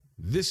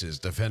This is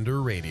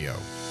Defender Radio.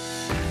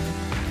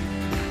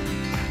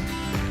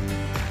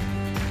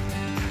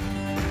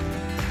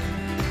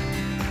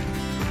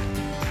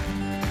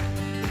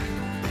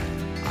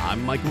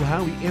 I'm Michael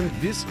Howie, and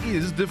this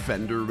is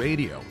Defender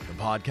Radio, the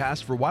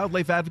podcast for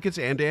wildlife advocates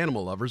and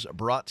animal lovers,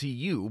 brought to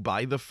you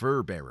by the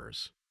Fur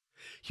Bearers.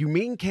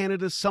 Humane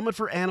Canada's Summit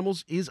for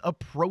Animals is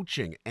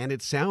approaching, and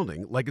it's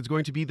sounding like it's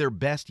going to be their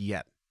best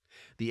yet.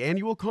 The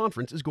annual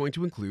conference is going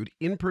to include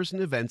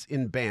in-person events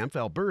in Banff,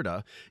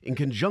 Alberta, in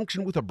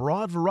conjunction with a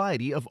broad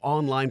variety of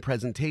online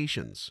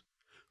presentations.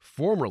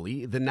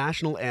 Formerly the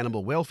National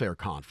Animal Welfare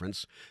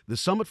Conference, the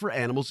Summit for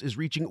Animals is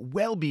reaching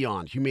well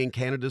beyond Humane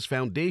Canada's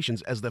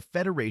foundations as the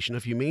Federation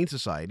of Humane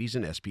Societies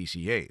and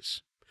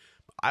SPCAs.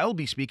 I'll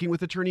be speaking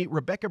with attorney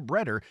Rebecca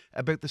Breder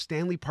about the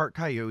Stanley Park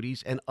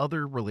coyotes and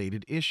other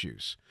related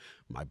issues.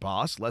 My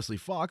boss, Leslie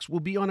Fox, will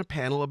be on a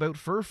panel about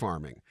fur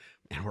farming,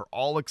 and we're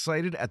all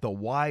excited at the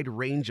wide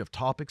range of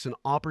topics and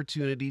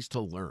opportunities to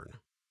learn.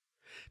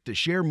 To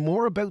share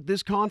more about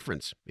this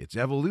conference, its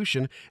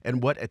evolution,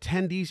 and what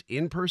attendees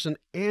in person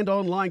and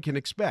online can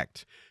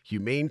expect,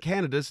 Humane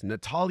Canada's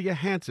Natalia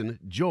Hansen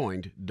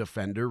joined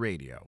Defender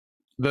Radio.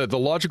 The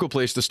logical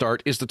place to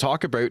start is to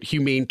talk about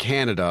Humane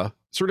Canada,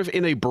 sort of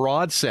in a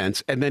broad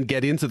sense, and then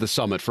get into the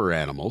Summit for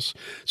Animals.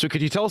 So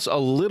could you tell us a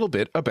little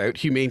bit about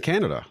Humane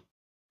Canada?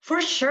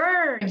 For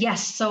sure.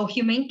 Yes. So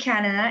Humane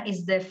Canada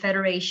is the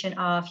Federation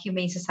of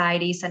Humane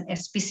Societies and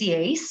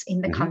SPCAs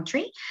in the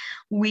country.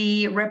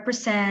 We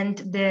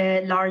represent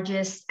the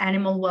largest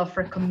animal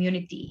welfare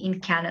community in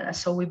Canada.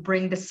 So we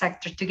bring the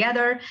sector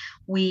together.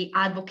 We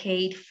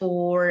advocate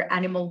for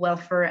animal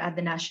welfare at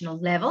the national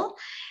level.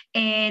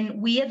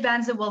 And we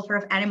advance the welfare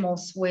of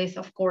animals with,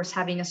 of course,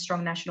 having a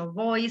strong national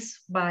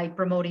voice by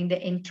promoting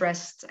the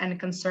interests and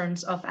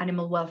concerns of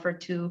animal welfare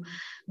to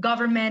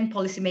government,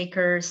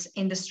 policymakers,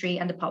 industry,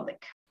 and the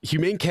public.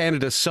 Humane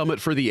Canada Summit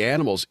for the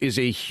Animals is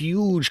a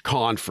huge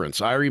conference.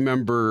 I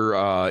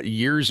remember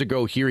years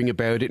ago hearing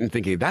about it and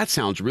thinking, that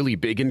sounds really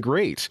big and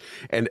great.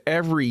 And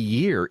every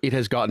year it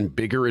has gotten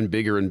bigger and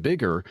bigger and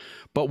bigger.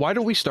 But why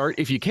don't we start,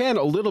 if you can,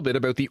 a little bit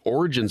about the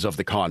origins of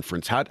the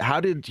conference? How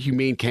did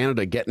Humane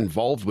Canada get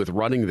involved with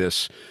running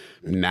this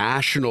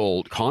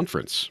national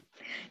conference?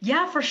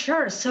 Yeah, for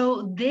sure.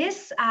 So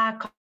this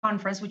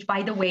conference, which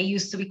by the way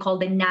used to be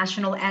called the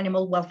National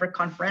Animal Welfare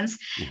Conference,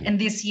 and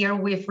this year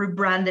we've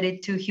rebranded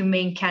it to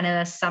Humane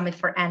Canada Summit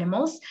for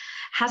Animals,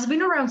 has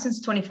been around since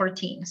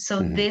 2014. So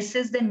this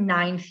is the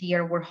 9th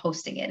year we're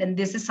hosting it. And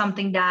this is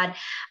something that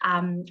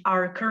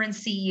our current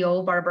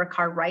CEO, Barbara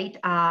Cartwright,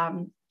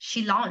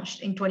 she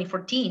launched in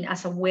 2014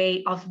 as a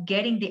way of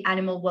getting the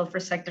animal welfare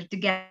sector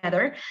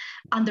together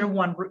under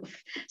one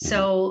roof.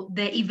 So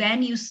the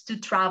event used to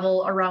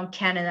travel around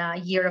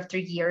Canada year after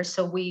year.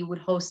 So we would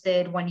host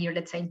it one year,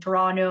 let's say in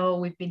Toronto,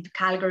 we've been to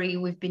Calgary,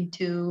 we've been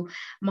to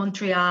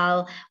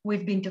Montreal,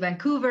 we've been to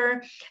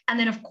Vancouver. And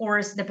then of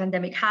course the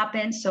pandemic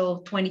happened.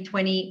 So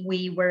 2020,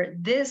 we were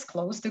this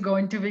close to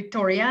going to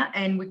Victoria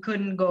and we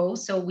couldn't go.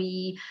 So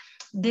we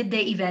did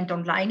the event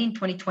online in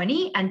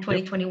 2020 and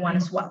 2021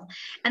 as well.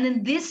 And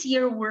then this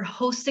year, we're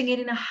hosting it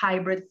in a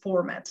hybrid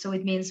format. So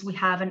it means we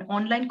have an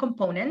online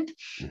component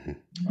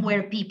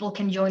where people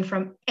can join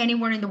from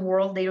anywhere in the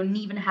world. They don't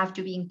even have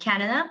to be in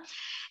Canada.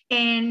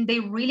 And they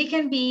really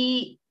can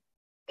be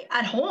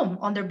at home,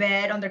 on their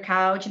bed, on their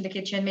couch, in the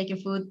kitchen, making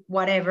food,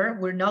 whatever.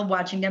 We're not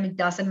watching them. It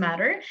doesn't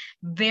matter.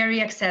 Very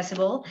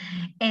accessible.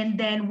 And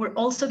then we're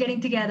also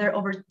getting together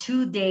over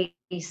 2 days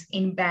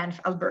in Banff,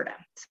 Alberta.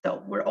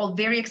 So we're all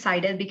very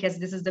excited because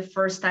this is the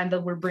first time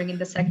that we're bringing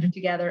the sector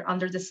together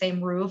under the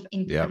same roof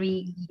in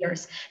 3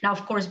 years. Now,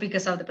 of course,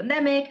 because of the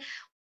pandemic,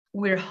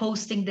 we're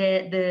hosting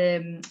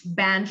the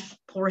Banff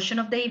portion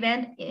of the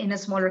event in a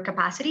smaller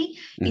capacity.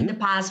 In the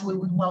past, we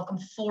would welcome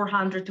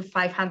 400 to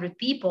 500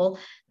 people.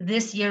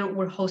 This year,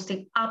 we're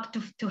hosting up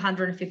to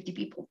 250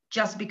 people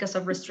just because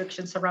of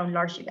restrictions around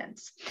large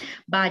events.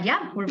 But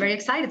yeah, we're very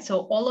excited.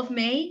 So all of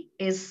May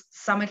is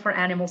Summit for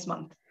Animals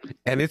Month.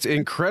 And it's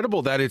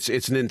incredible that it's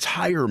an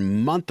entire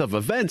month of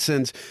events.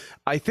 And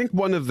I think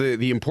one of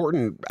the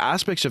important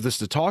aspects of this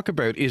to talk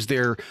about is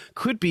there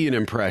could be an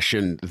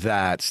impression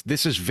that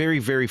this is very,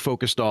 very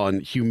focused on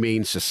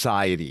humane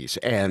societies.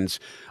 And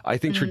I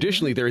think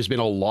traditionally there has been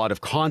a lot of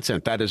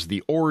content that is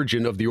the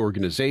origin of the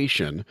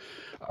organization.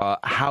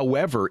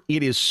 However,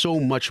 it is so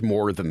much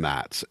more than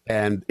that.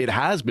 And it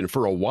has been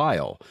for a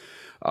while.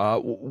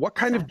 What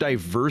kind of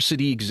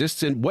diversity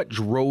exists and what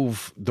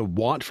drove the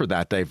want for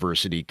that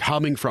diversity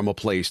coming from a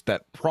place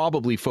that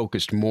probably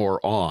focused more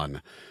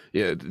on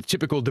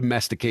typical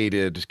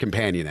domesticated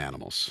companion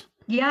animals?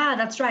 Yeah,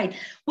 that's right.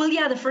 Well,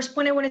 yeah, the first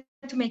point I wanted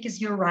to make is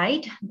you're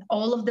right.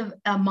 All of the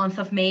month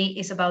of May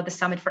is about the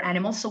Summit for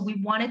Animals. So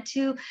we wanted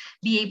to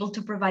be able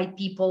to provide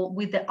people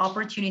with the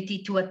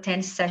opportunity to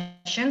attend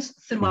sessions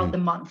throughout the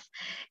month.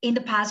 In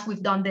the past,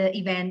 we've done the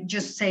event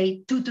just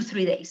say 2 to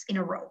 3 days in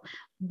a row.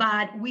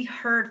 But we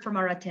heard from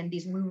our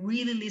attendees, we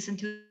really listened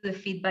to the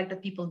feedback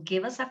that people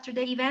give us after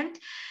the event.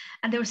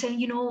 And they were saying,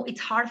 it's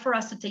hard for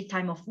us to take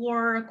time off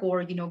work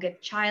or,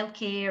 get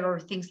childcare or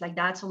things like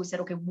that. So we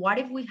said, okay, what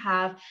if we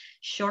have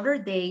shorter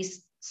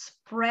days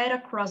spread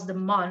across the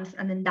month,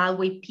 and then that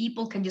way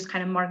people can just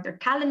kind of mark their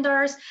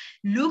calendars,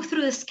 look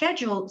through the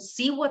schedule,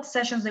 see what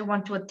sessions they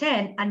want to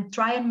attend, and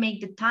try and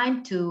make the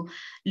time to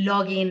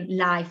log in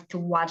live to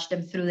watch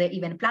them through the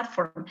event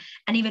platform.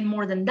 And even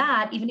more than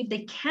that, even if they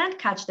can't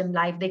catch them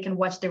live, they can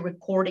watch the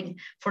recording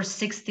for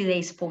 60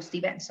 days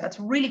post-event. So that's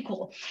really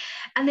cool.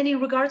 And then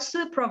in regards to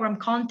the program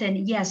content,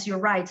 yes, you're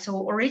right.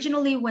 So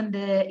originally when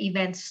the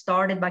event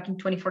started back in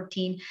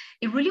 2014,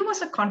 it really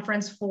was a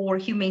conference for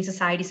humane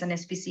societies and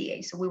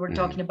SPCA. So we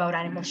were talking about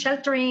animal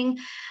sheltering,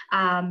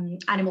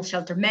 animal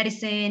shelter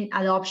medicine,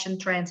 adoption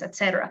trends,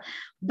 etc.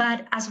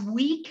 But as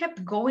we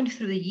kept going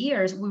through the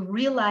years, we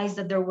realized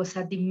that there was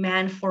a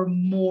demand for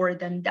more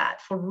than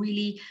that, for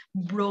really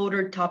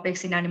broader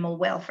topics in animal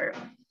welfare.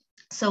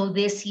 So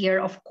this year,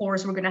 of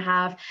course, we're going to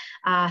have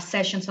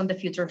sessions on the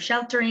future of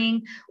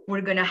sheltering.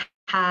 We're going to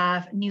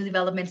have new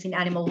developments in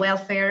animal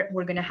welfare.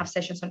 We're going to have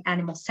sessions on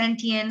animal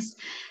sentience,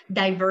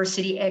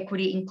 diversity,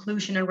 equity,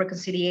 inclusion, and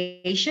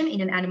reconciliation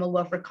in an animal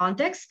welfare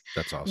context.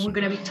 That's awesome. We're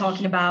going to be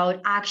talking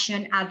about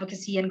action,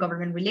 advocacy, and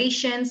government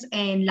relations.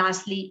 And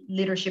lastly,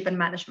 leadership and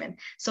management.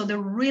 So there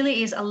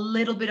really is a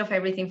little bit of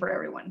everything for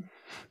everyone.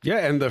 Yeah,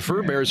 and the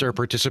Fur Bears are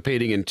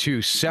participating in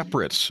two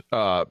separate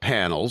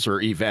panels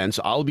or events.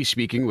 I'll be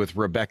speaking with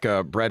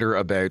Rebecca Breder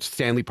about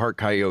Stanley Park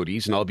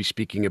Coyotes, and I'll be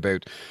speaking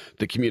about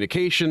the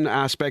communication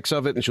aspects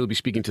of it, and she'll be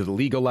speaking to the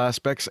legal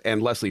aspects.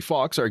 And Leslie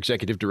Fox, our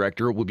executive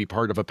director, will be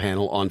part of a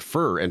panel on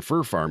fur and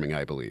fur farming,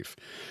 I believe.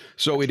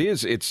 So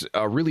it's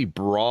a really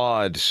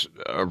broad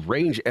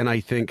range, and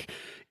I think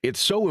it's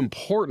so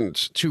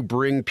important to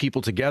bring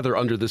people together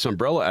under this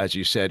umbrella, as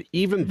you said,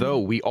 even though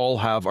we all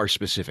have our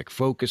specific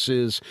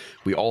focuses,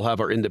 we all have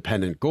our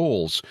independent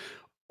goals.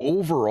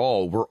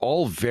 Overall, we're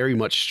all very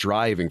much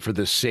striving for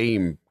the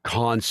same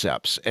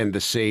concepts and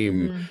the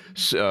same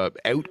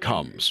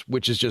outcomes,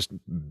 which is just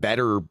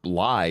better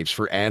lives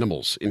for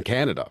animals in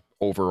Canada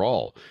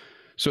overall.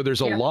 So there's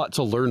a lot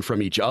to learn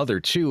from each other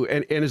too.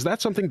 And is that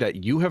something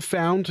that you have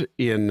found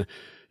in,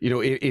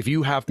 if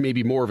you have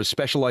maybe more of a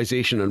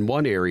specialization in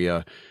one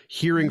area,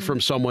 hearing from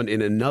someone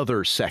in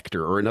another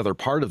sector or another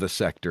part of the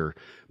sector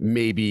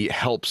maybe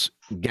helps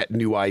get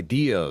new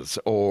ideas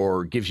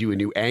or gives you a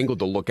new angle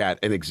to look at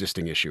an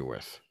existing issue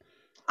with?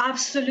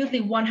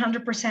 Absolutely,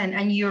 100%.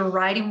 And you're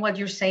right in what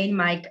you're saying,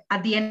 Mike.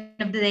 At the end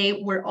of the day,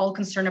 we're all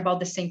concerned about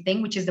the same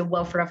thing, which is the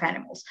welfare of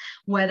animals.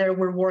 Whether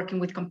we're working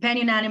with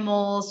companion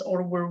animals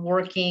or we're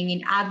working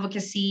in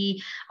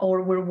advocacy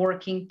or we're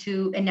working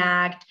to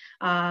enact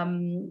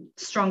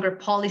stronger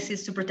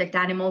policies to protect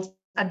animals,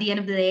 at the end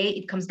of the day,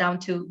 it comes down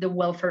to the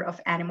welfare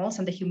of animals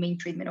and the humane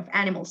treatment of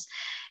animals.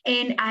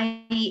 And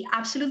I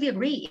absolutely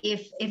agree.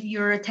 If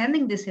you're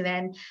attending this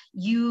event,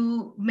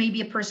 you may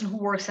be a person who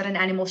works at an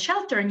animal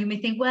shelter and you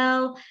may think,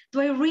 well, do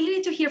I really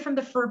need to hear from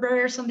the fur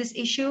bearers on this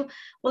issue?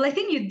 Well, I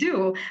think you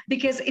do,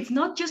 because it's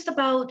not just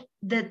about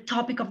the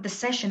topic of the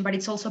session, but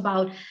it's also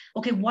about,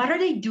 okay, what are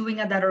they doing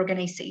at that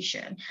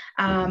organization?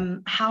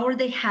 How are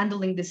they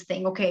handling this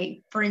thing?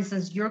 Okay, for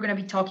instance, you're going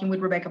to be talking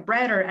with Rebecca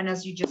Breder, and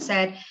as you just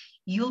said,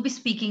 you'll be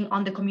speaking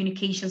on the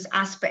communications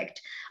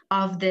aspect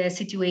of the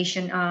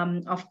situation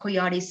of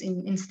coyotes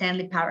in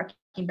Stanley Park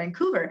in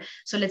Vancouver.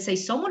 So let's say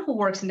someone who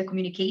works in the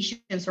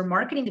communications or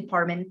marketing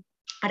department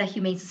at a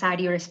humane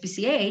society or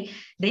SPCA,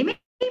 they may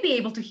be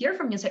able to hear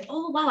from you and say,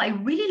 oh, wow, I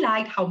really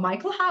liked how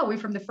Michael Howie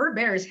from the Fur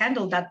Bears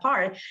handled that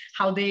part,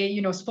 how they,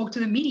 spoke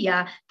to the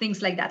media,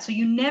 things like that. So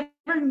you never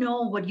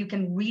know what you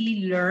can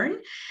really learn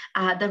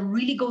that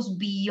really goes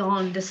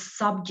beyond the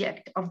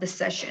subject of the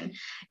session.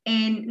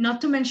 And not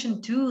to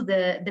mention too,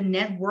 the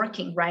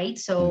networking, right?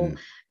 So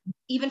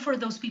even for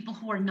those people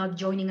who are not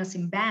joining us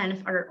in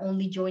Banff, are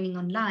only joining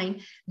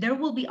online, there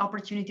will be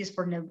opportunities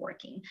for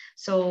networking.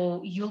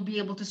 So you'll be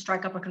able to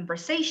strike up a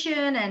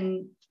conversation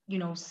and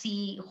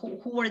see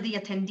who are the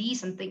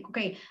attendees and think,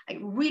 okay, I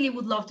really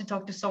would love to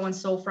talk to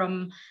so-and-so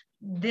from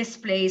this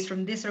place,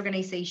 from this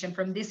organization,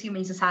 from this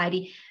humane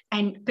society,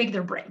 and pick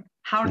their brain.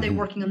 How are they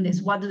working on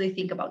this? What do they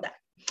think about that?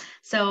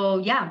 So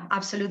yeah,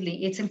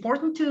 absolutely. It's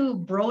important to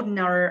broaden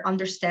our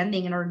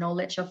understanding and our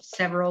knowledge of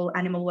several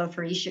animal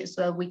welfare issues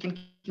so that we can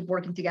keep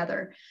working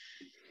together.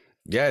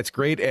 Yeah, it's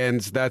great. And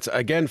that's,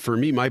 again, for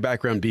me, my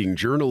background being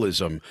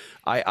journalism,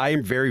 I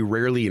am very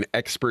rarely an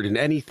expert in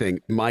anything.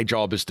 My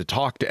job is to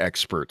talk to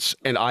experts.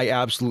 And I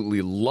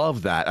absolutely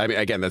love that. I mean,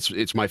 again,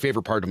 it's my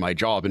favorite part of my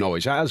job and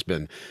always has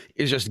been,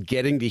 is just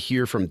getting to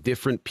hear from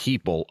different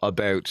people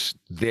about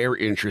their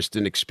interest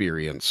and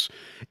experience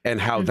and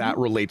how that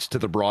relates to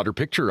the broader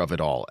picture of it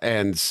all.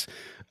 And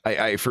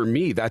for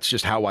me, that's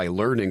just how I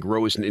learn and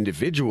grow as an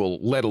individual,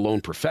 let alone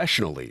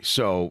professionally.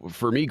 So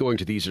for me, going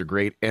to these are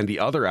great. And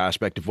the other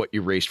aspect of what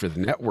you raised for the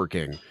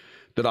networking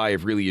that I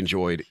have really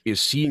enjoyed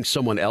is seeing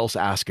someone else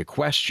ask a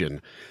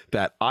question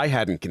that I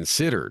hadn't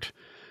considered.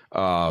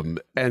 and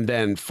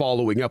then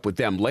following up with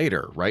them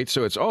later, right?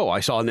 So it's, oh, I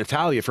saw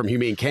Natalia from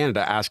Humane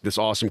Canada ask this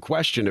awesome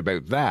question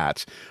about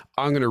that.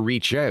 I'm going to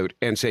reach out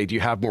and say, do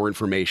you have more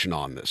information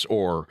on this?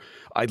 Or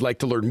I'd like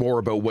to learn more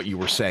about what you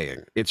were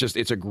saying.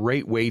 It's a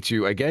great way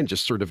to, again,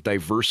 just sort of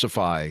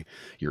diversify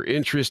your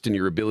interest and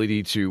your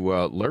ability to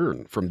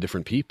learn from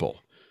different people.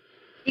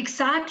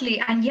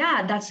 Exactly. And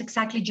yeah, that's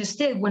exactly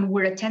just it. When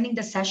we're attending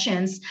the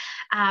sessions,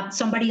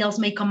 somebody else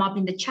may come up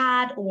in the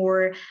chat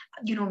or,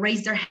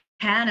 raise their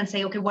hand and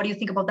say, okay, what do you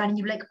think about that? And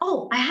you're like,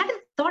 oh, I hadn't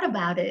thought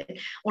about it.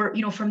 Or,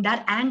 from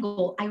that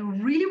angle, I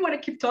really want to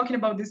keep talking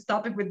about this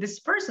topic with this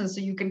person.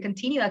 So you can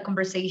continue that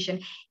conversation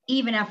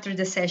even after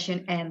the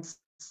session ends.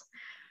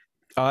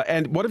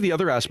 And what are the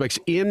other aspects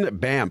in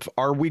Banff?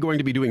 Are we going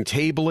to be doing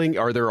tabling?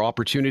 Are there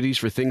opportunities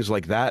for things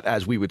like that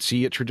as we would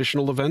see at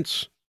traditional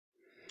events?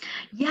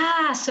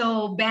 Yeah,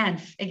 so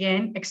Banff,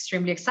 again,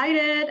 extremely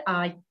excited.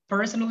 I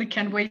personally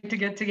can't wait to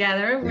get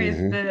together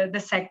with the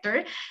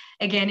sector,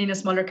 again, in a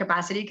smaller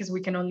capacity because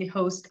we can only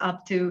host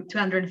up to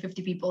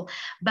 250 people.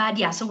 But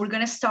yeah, so we're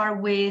going to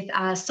start with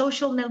a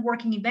social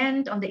networking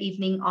event on the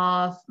evening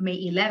of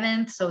May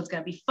 11th. So it's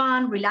going to be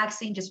fun,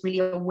 relaxing, just really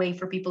a way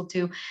for people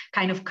to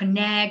kind of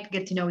connect,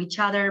 get to know each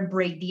other,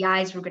 break the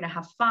ice. We're going to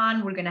have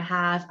fun. We're going to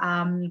have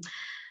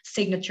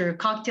signature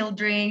cocktail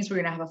drinks. We're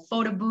going to have a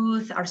photo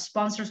booth. Our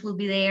sponsors will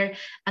be there.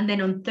 And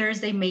then on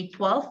Thursday, May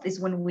 12th is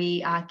when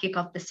we kick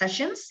off the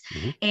sessions.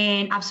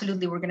 And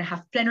absolutely, we're going to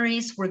have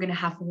plenaries. We're going to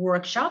have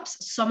workshops.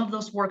 Some of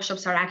those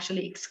workshops are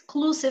actually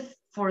exclusive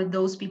for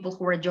those people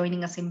who are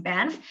joining us in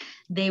Banff.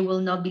 They will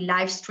not be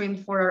live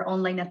streamed for our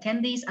online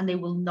attendees and they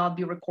will not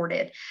be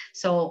recorded.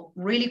 So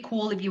really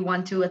cool. If you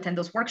want to attend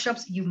those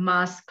workshops, you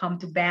must come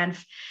to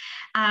Banff.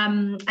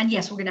 And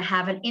yes, we're going to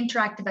have an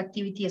interactive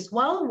activity as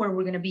well, where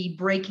we're going to be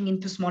breaking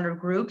into smaller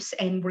groups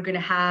and we're going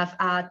to have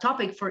a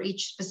topic for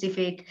each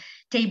specific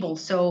table.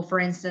 So for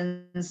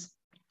instance,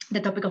 the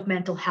topic of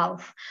mental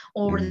health,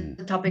 or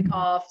the topic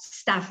of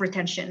staff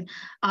retention,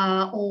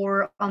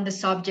 or on the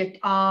subject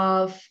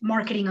of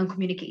marketing and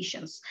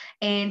communications.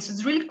 And so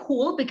it's really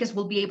cool because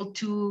we'll be able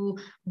to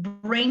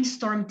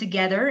brainstorm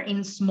together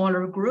in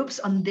smaller groups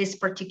on this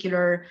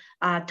particular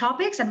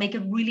topics and make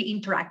it really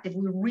interactive.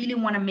 We really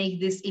want to make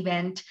this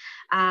event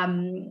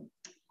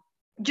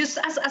just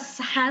as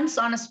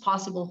hands-on as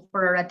possible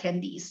for our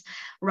attendees,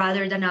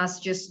 rather than us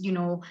just,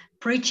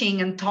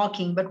 preaching and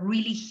talking, but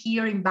really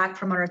hearing back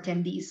from our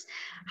attendees.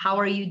 How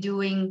are you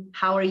doing?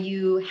 How are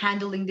you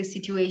handling this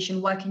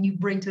situation? What can you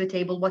bring to the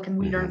table? What can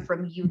we learn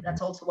from you?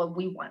 That's also what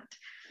we want.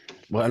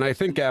 Well, and I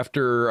think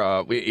after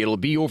it'll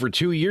be over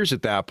 2 years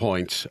at that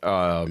point,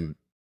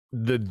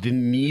 the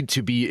need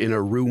to be in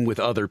a room with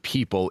other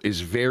people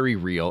is very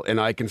real. And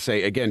I can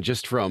say, again,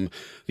 just from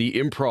the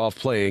improv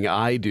playing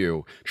I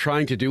do,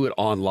 trying to do it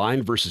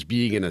online versus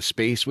being in a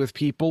space with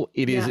people,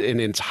 it is an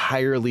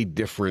entirely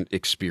different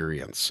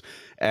experience.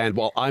 And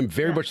while I'm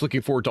very much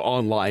looking forward to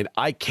online,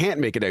 I can't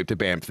make it out to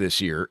Banff this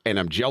year, and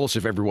I'm jealous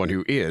of everyone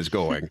who is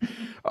going,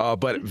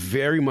 but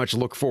very much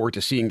look forward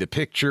to seeing the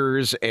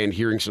pictures and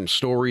hearing some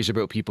stories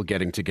about people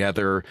getting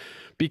together.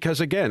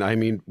 Because again, I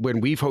mean, when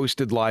we've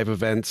hosted live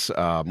events,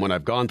 when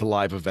I've gone to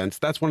live events,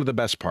 that's one of the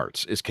best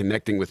parts, is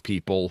connecting with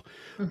people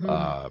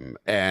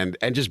and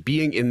just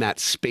being in that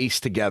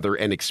space together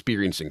and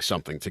experiencing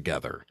something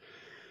together.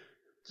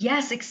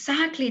 Yes,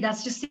 exactly.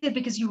 That's just it,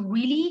 because you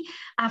really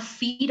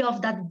feed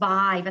off that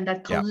vibe and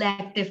that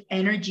collective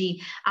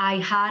energy. I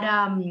had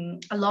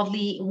a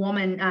lovely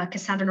woman,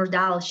 Cassandra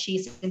Nordal.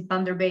 She's in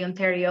Thunder Bay,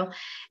 Ontario,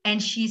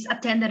 and she's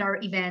attended our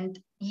event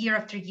year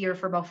after year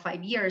for about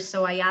 5 years.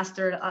 So I asked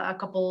her a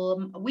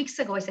couple weeks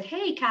ago, I said,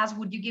 hey, Cass,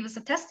 would you give us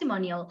a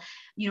testimonial,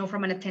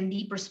 from an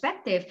attendee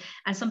perspective?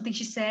 And something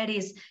she said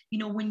is,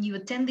 when you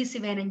attend this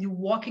event and you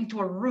walk into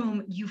a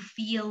room, you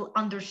feel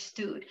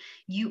understood.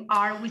 You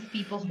are with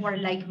people who are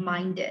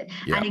like-minded.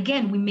 Yeah. And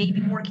again, we may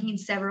be working in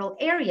several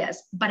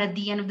areas, but at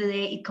the end of the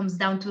day, it comes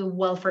down to the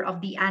welfare of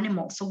the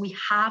animal. So we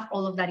have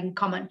all of that in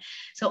common.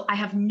 So I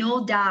have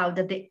no doubt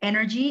that the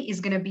energy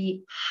is going to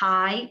be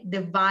high.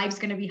 The vibe's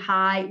going to be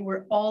high.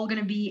 We're all going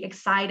to be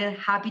excited,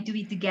 happy to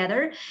be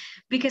together,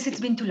 because it's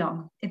been too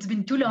long. It's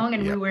been too long,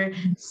 and we were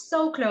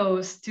so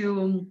close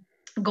to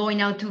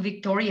going out to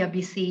Victoria,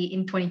 BC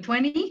in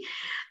 2020.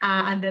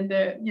 And then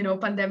the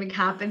pandemic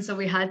happened, so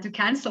we had to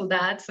cancel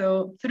that.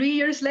 So 3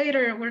 years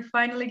later, we're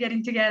finally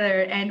getting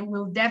together, and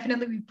we'll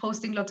definitely be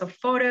posting lots of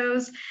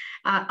photos,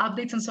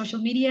 updates on social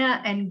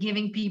media, and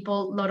giving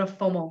people a lot of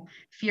FOMO,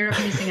 fear of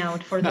missing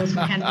out, for those who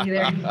can't be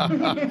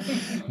there.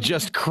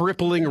 Just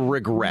crippling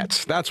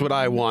regret. That's what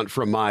I want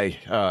from my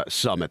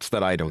summits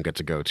that I don't get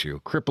to go to.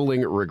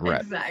 Crippling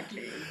regret.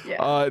 Exactly.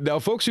 Yeah. Now,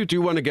 folks who do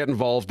want to get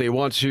involved, they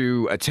want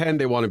to attend,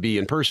 they want to be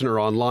in person or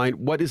online.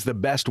 What is the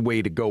best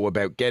way to go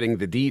about getting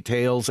the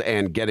details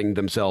and getting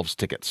themselves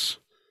tickets?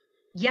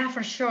 Yeah,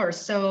 for sure.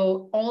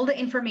 So all the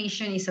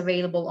information is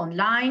available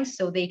online.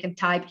 So they can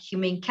type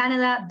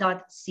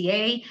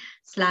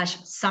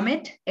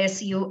humanecanada.ca/summit,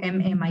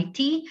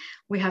 SUMMIT.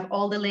 We have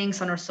all the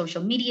links on our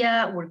social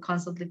media. We're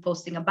constantly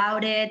posting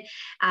about it.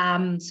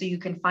 So you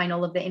can find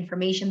all of the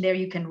information there.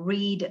 You can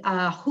read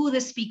who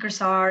the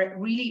speakers are,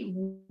 really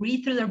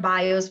read through their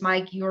bios.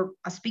 Mike, you're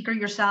a speaker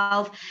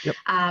yourself. Yep.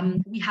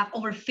 We have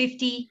over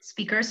 50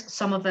 speakers.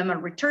 Some of them are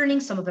returning,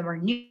 some of them are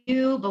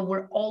new, but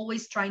we're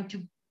always trying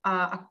to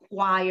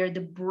acquire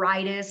the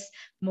brightest,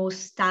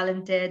 most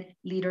talented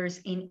leaders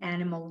in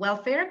animal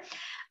welfare.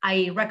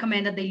 I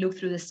recommend that they look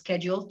through the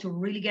schedule to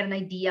really get an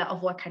idea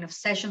of what kind of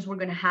sessions we're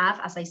going to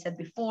have. As I said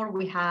before,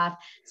 we have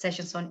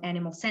sessions on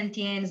animal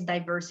sentience,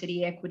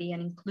 diversity, equity,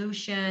 and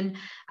inclusion,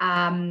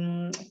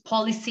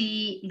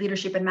 policy,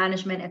 leadership and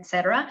management,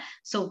 etc.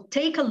 So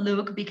take a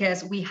look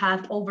because we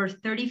have over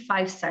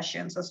 35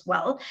 sessions as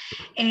well.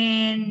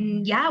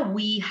 And yeah,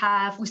 we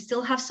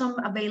still have some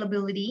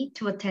availability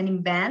to attend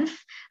in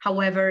Banff.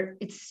 However,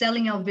 it's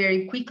selling out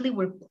very quickly.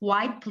 We're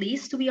quite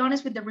pleased, to be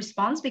honest, with the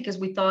response because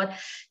we thought,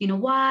 you know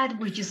what,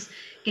 we're just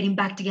getting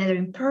back together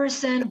in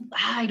person.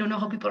 I don't know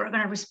how people are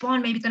going to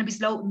respond. Maybe it's going to be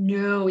slow.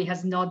 No, it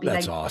has not been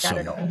That's like awesome.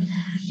 that at all.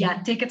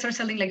 Yeah, tickets are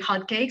selling like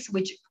hotcakes,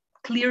 which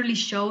clearly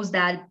shows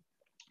that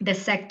the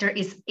sector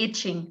is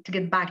itching to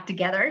get back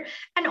together.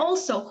 And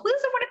also, who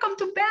doesn't want to come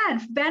to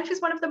Banff? Banff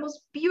is one of the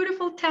most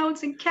beautiful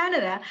towns in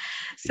Canada.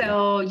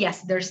 So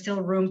yes, there's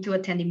still room to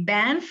attend in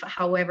Banff.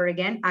 However,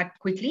 again, act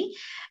quickly.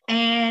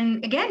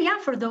 And again, yeah,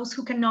 for those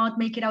who cannot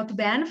make it out to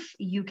Banff,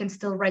 you can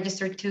still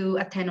register to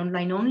attend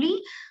online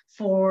only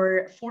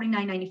for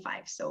 $49.95.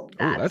 So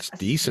that's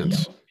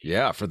decent.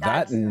 Yeah, for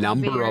that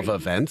number of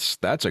events,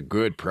 that's a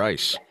good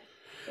price.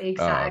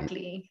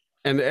 Exactly.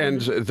 And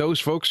those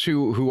folks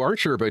who aren't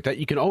sure about that,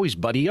 you can always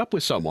buddy up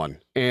with someone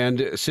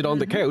and sit on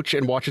the couch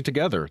and watch it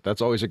together.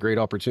 That's always a great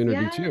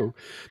opportunity too.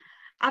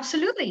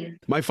 Absolutely.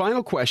 My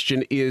final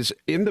question is,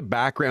 in the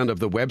background of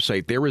the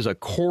website, there is a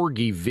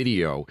corgi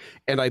video,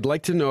 and I'd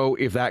like to know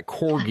if that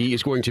corgi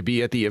is going to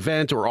be at the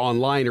event or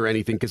online or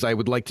anything, because I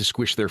would like to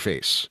squish their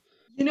face.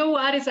 You know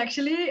what? It's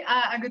actually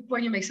a good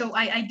point you make. So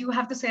I do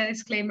have to say a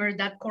disclaimer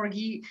that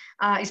corgi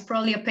is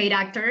probably a paid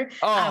actor.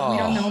 We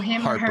don't know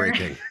him or her.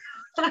 Heartbreaking.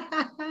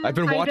 I've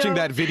been watching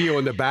that video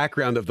in the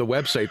background of the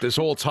website this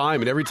whole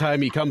time, and every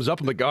time he comes up,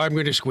 I'm like, oh, I'm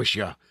going to squish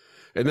you.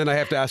 And then I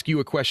have to ask you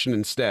a question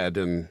instead.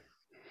 And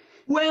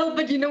well,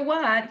 but you know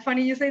what?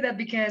 Funny you say that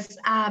because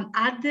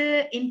at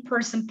the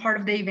in-person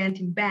part of the event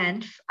in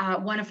Banff,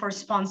 one of our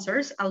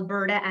sponsors,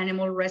 Alberta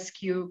Animal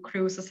Rescue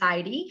Crew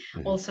Society,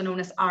 also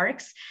known as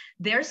ARCS,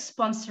 they're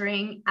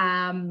sponsoring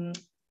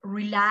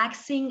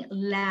relaxing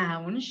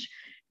lounge.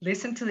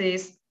 Listen to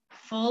this.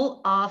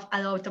 Full of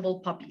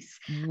adoptable puppies.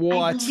 What?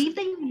 I believe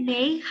they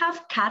may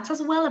have cats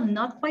as well. I'm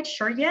not quite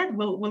sure yet.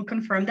 We'll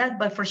confirm that,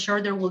 but for sure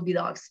there will be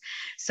dogs.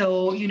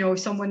 So, you know, if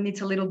someone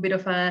needs a little bit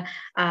of a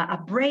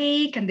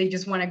break and they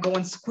just want to go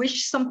and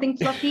squish something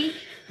fluffy,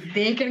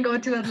 they can go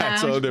to a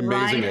lounge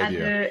right at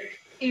the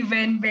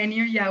event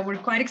venue. Yeah, we're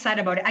quite excited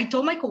about it. I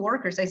told my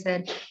coworkers, I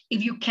said,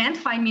 if you can't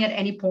find me at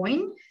any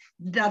point,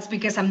 that's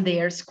because I'm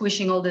there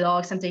squishing all the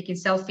dogs and taking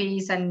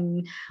selfies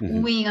and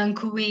wooing and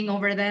cooing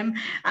over them.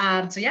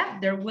 So yeah,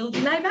 there will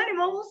be live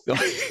animals.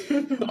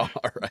 All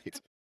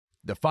right.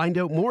 To find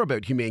out more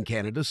about Humane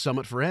Canada's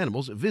Summit for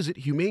Animals, visit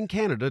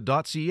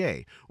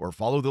humanecanada.ca or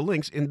follow the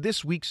links in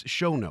this week's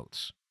show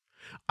notes.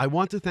 I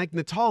want to thank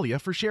Natalia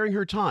for sharing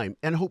her time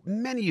and hope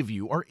many of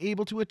you are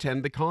able to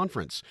attend the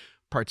conference,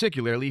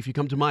 particularly if you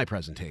come to my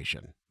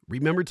presentation.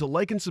 Remember to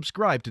like and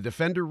subscribe to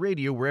Defender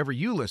Radio wherever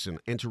you listen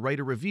and to write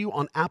a review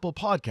on Apple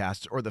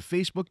Podcasts or the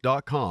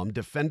facebook.com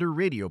Defender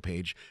Radio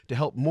page to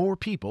help more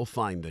people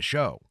find the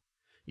show.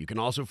 You can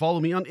also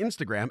follow me on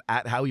Instagram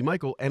at Howie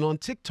Michael and on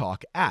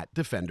TikTok at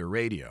Defender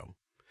Radio.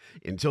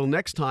 Until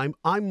next time,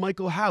 I'm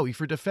Michael Howie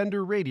for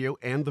Defender Radio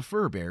and the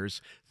Fur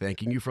Bears,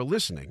 thanking you for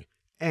listening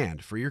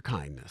and for your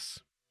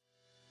kindness.